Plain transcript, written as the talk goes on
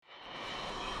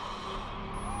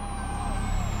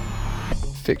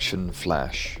Fiction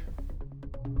Flash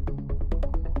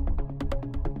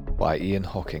by Ian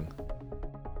Hocking.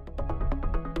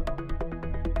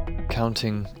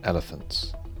 Counting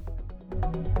Elephants.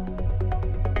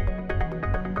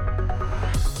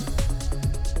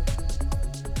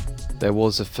 There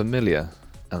was a familiar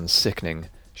and sickening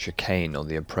chicane on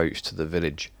the approach to the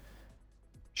village.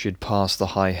 She had passed the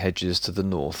high hedges to the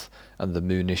north and the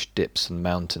moonish dips and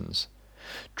mountains,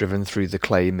 driven through the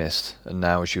clay mist, and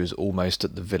now she was almost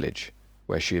at the village,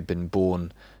 where she had been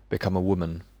born, become a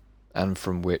woman, and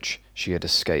from which she had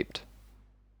escaped.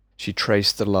 She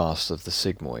traced the last of the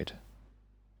sigmoid.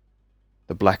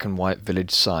 The black and white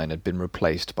village sign had been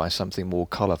replaced by something more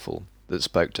colourful that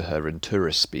spoke to her in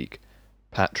tourist speak,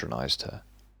 patronised her.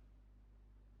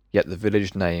 Yet the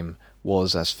village name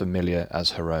was as familiar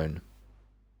as her own.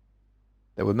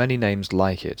 There were many names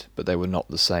like it, but they were not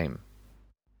the same.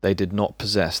 They did not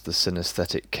possess the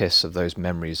synesthetic kiss of those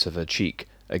memories of her cheek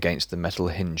against the metal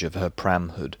hinge of her pram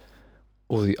hood,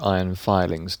 or the iron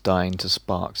filings dying to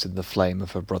sparks in the flame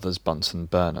of her brother's Bunsen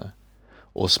burner,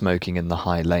 or smoking in the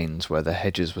high lanes where the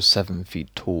hedges were 7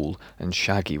 feet tall and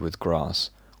shaggy with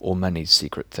grass, or many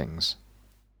secret things.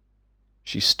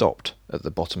 She stopped at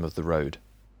the bottom of the road.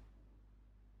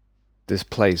 This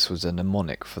place was a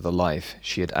mnemonic for the life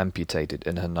she had amputated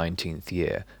in her 19th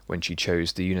year when she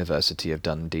chose the University of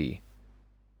Dundee.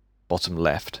 Bottom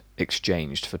left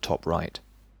exchanged for top right.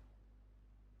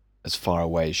 As far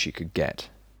away as she could get.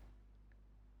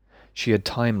 She had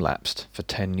time-lapsed for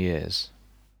 10 years.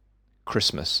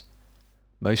 Christmas,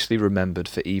 mostly remembered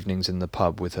for evenings in the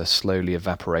pub with her slowly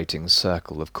evaporating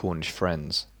circle of Cornish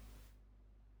friends.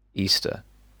 Easter,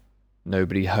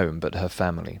 nobody home but her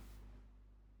family.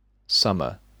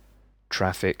 Summer,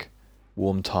 traffic,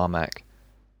 warm tarmac,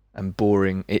 and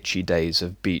boring, itchy days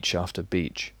of beach after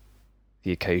beach,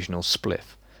 the occasional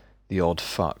spliff, the odd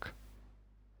fuck.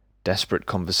 Desperate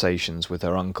conversations with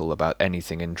her uncle about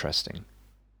anything interesting.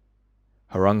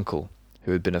 Her uncle,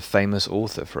 who had been a famous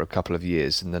author for a couple of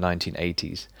years in the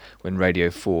 1980s, when Radio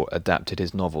 4 adapted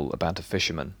his novel about a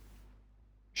fisherman.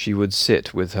 She would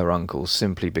sit with her uncle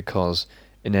simply because,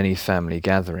 in any family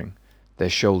gathering, their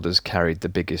shoulders carried the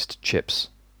biggest chips.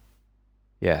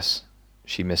 Yes,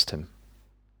 she missed him.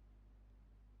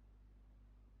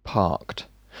 Parked,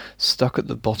 stuck at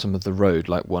the bottom of the road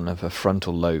like one of her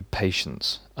frontal lobe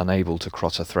patients, unable to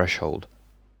cross a threshold.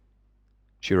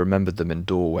 She remembered them in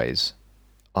doorways,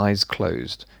 eyes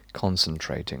closed,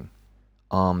 concentrating,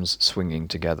 arms swinging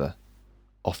together,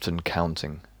 often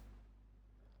counting.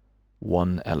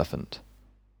 1 elephant.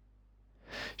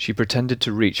 She pretended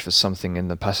to reach for something in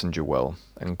the passenger well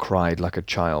and cried like a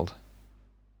child.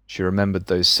 She remembered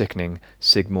those sickening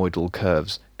sigmoidal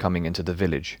curves coming into the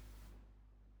village.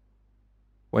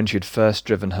 When she had first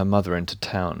driven her mother into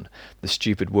town, the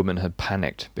stupid woman had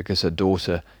panicked because her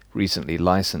daughter, recently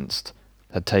licensed,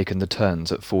 had taken the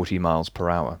turns at 40 miles per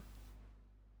hour.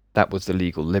 That was the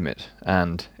legal limit,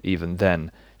 and, even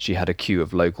then, she had a queue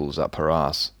of locals up her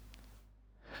arse.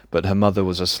 But her mother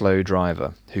was a slow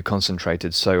driver who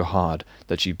concentrated so hard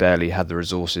that she barely had the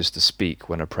resources to speak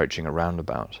when approaching a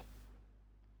roundabout.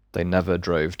 They never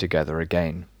drove together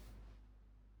again.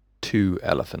 2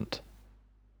 elephant.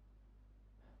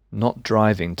 Not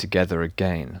driving together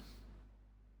again.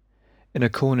 In a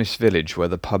Cornish village where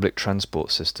the public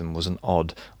transport system was an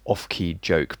odd, off-key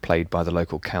joke played by the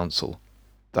local council,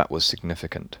 that was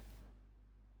significant.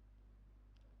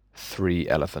 3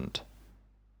 elephant.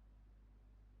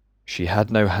 She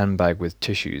had no handbag with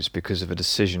tissues because of a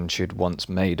decision she had once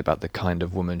made about the kind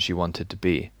of woman she wanted to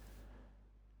be,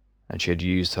 and she had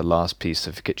used her last piece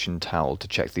of kitchen towel to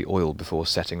check the oil before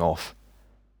setting off.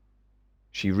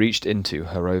 She reached into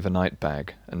her overnight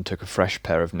bag and took a fresh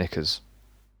pair of knickers.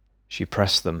 She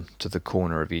pressed them to the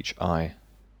corner of each eye.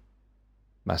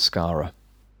 Mascara.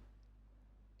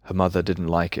 Her mother didn't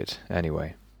like it,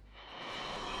 anyway.